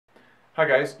Hi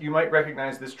guys, you might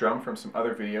recognize this drum from some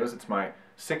other videos. It's my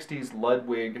 60s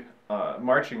Ludwig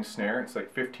marching snare. It's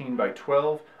like 15 by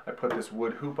 12. I put this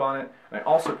wood hoop on it, and I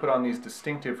also put on these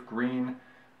distinctive green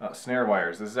snare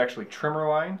wires. This is actually trimmer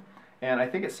line, and I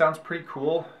think it sounds pretty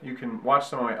cool. You can watch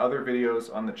some of my other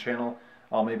videos on the channel.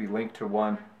 I'll maybe link to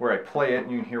one where I play it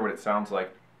and you can hear what it sounds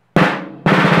like.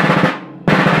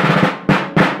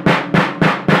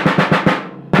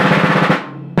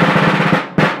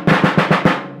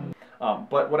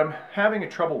 But what I'm having a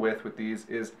trouble with these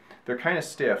is they're kind of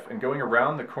stiff, and going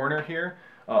around the corner here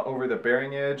over the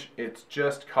bearing edge, it's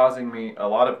just causing me a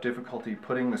lot of difficulty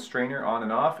putting the strainer on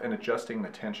and off and adjusting the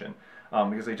tension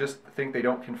because I just think they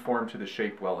don't conform to the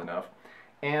shape well enough.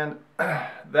 And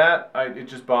it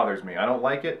just bothers me. I don't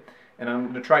like it, and I'm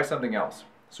going to try something else.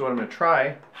 So what I'm going to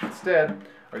try instead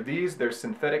are these. They're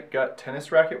synthetic gut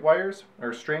tennis racket wires,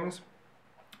 or strings.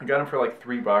 I got them for like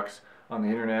 $3 on the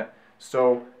internet.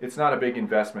 So it's not a big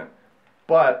investment,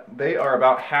 but they are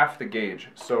about half the gauge.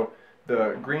 So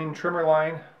the green trimmer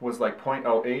line was like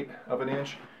 0.08 of an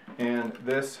inch, and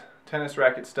this tennis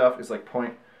racket stuff is like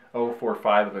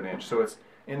 0.045 of an inch. So it's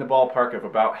in the ballpark of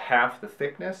about half the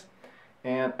thickness,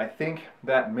 and I think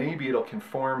that maybe it'll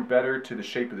conform better to the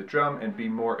shape of the drum and be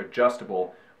more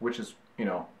adjustable, which is, you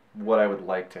know, what I would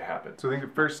like to happen. So I think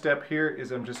the first step here is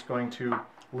I'm just going to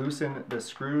loosen the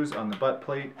screws on the butt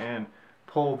plate and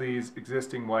pull these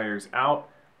existing wires out,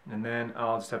 and then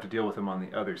I'll just have to deal with them on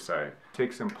the other side.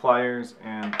 Take some pliers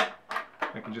and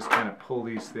I can just kind of pull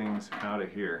these things out of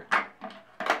here.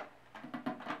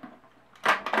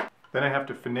 Then I have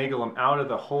to finagle them out of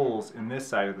the holes in this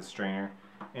side of the strainer,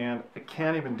 and I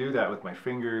can't even do that with my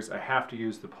fingers. I have to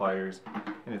use the pliers,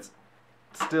 and it's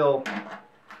still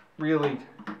really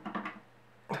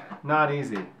not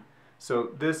easy. So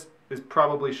this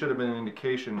probably should have been an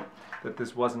indication that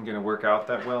this wasn't going to work out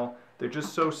that well. They're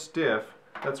just so stiff,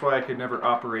 that's why I could never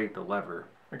operate the lever.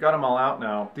 I got them all out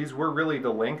now. These were really the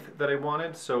length that I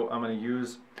wanted, so I'm going to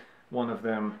use one of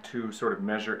them to sort of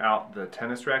measure out the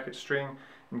tennis racket string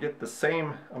and get the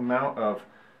same amount of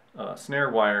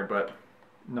snare wire, but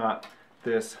not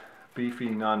this beefy,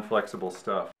 non-flexible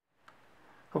stuff.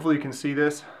 Hopefully you can see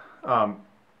this.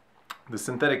 The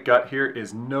synthetic gut here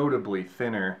is notably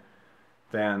thinner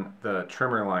than the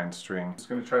trimmer line string. I'm just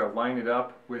going to try to line it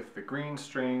up with the green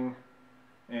string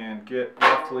and get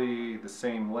roughly the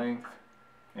same length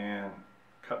and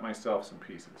cut myself some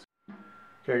pieces.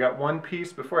 Okay, I got one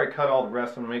piece. Before I cut all the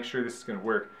rest, I'm going to make sure this is going to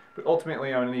work. But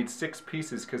ultimately I'm going to need 6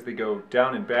 pieces because they go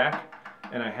down and back,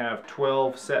 and I have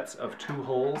 12 sets of 2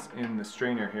 holes in the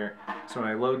strainer here. So when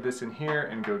I load this in here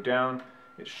and go down,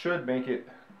 it should make it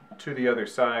to the other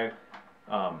side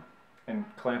and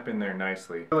clamp in there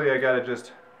nicely. Really, I gotta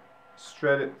just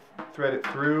thread it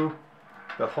through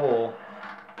the hole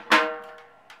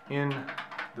in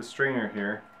the strainer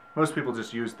here. Most people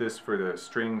just use this for the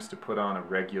strings to put on a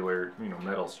regular,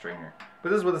 metal strainer. But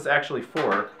this is what it's actually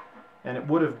for, and it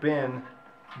would have been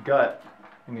gut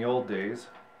in the old days,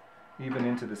 even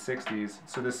into the 60s.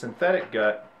 So the synthetic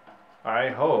gut, I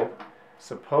hope,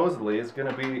 supposedly is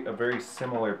going to be a very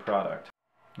similar product.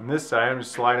 On this side, I'm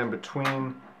just sliding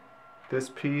between this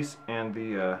piece and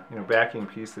the backing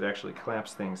piece that actually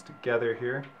clamps things together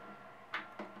here,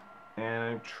 and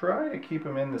I try to keep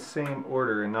them in the same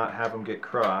order and not have them get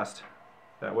crossed.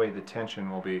 That way the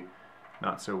tension will be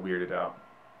not so weirded out.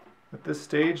 At this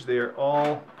stage they are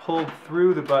all pulled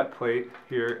through the butt plate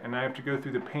here, and I have to go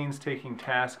through the painstaking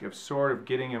task of sort of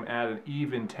getting them at an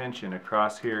even tension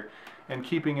across here and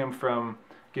keeping them from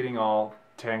getting all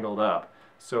tangled up.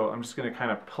 So I'm just going to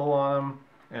kind of pull on them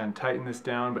and tighten this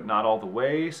down, but not all the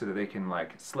way, so that they can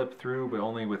like slip through, but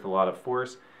only with a lot of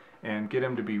force, and get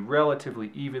them to be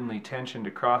relatively evenly tensioned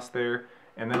across there,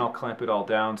 and then I'll clamp it all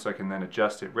down so I can then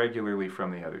adjust it regularly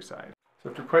from the other side. So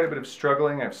after quite a bit of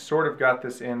struggling, I've sort of got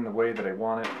this in the way that I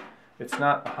want it. It's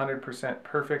not 100%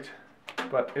 perfect,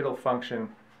 but it'll function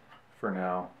for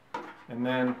now. And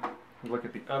then look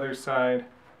at the other side,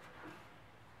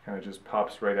 kind of just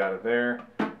pops right out of there.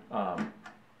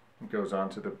 It goes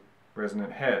onto the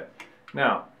resonant head.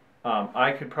 Now,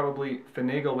 I could probably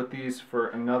finagle with these for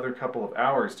another couple of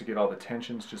hours to get all the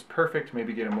tensions just perfect,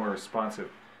 maybe get a more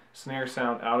responsive snare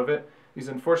sound out of it. These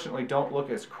unfortunately don't look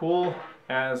as cool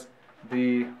as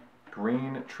the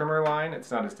green trimmer line. It's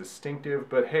not as distinctive,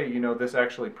 but hey, this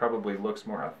actually probably looks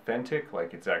more authentic,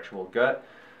 like its actual gut.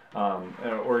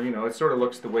 Or it sort of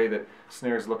looks the way that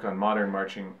snares look on modern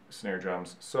marching snare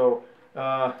drums. So,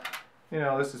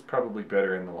 this is probably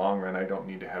better in the long run. I don't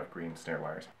need to have green snare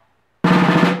wires.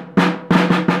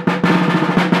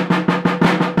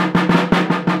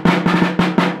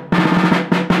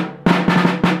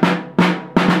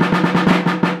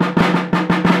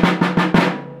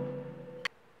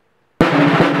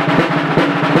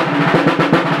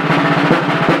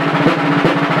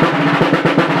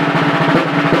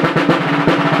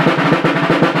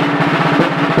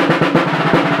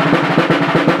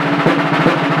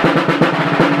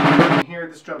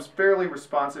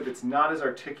 responsive. It's not as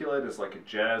articulate as like a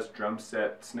jazz drum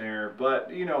set snare,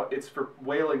 but you know, it's for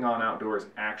wailing on outdoors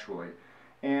actually.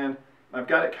 And I've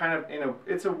got it kind of in a,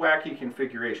 it's a wacky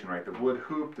configuration, right? The wood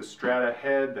hoop, the strata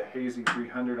head, the hazy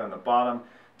 300 on the bottom,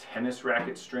 tennis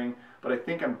racket string, but I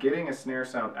think I'm getting a snare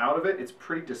sound out of it. It's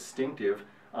pretty distinctive.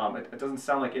 It doesn't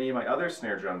sound like any of my other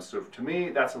snare drums, so to me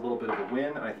that's a little bit of a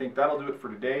win, and I think that'll do it for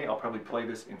today. I'll probably play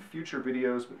this in future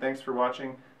videos, but thanks for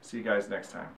watching. See you guys next time.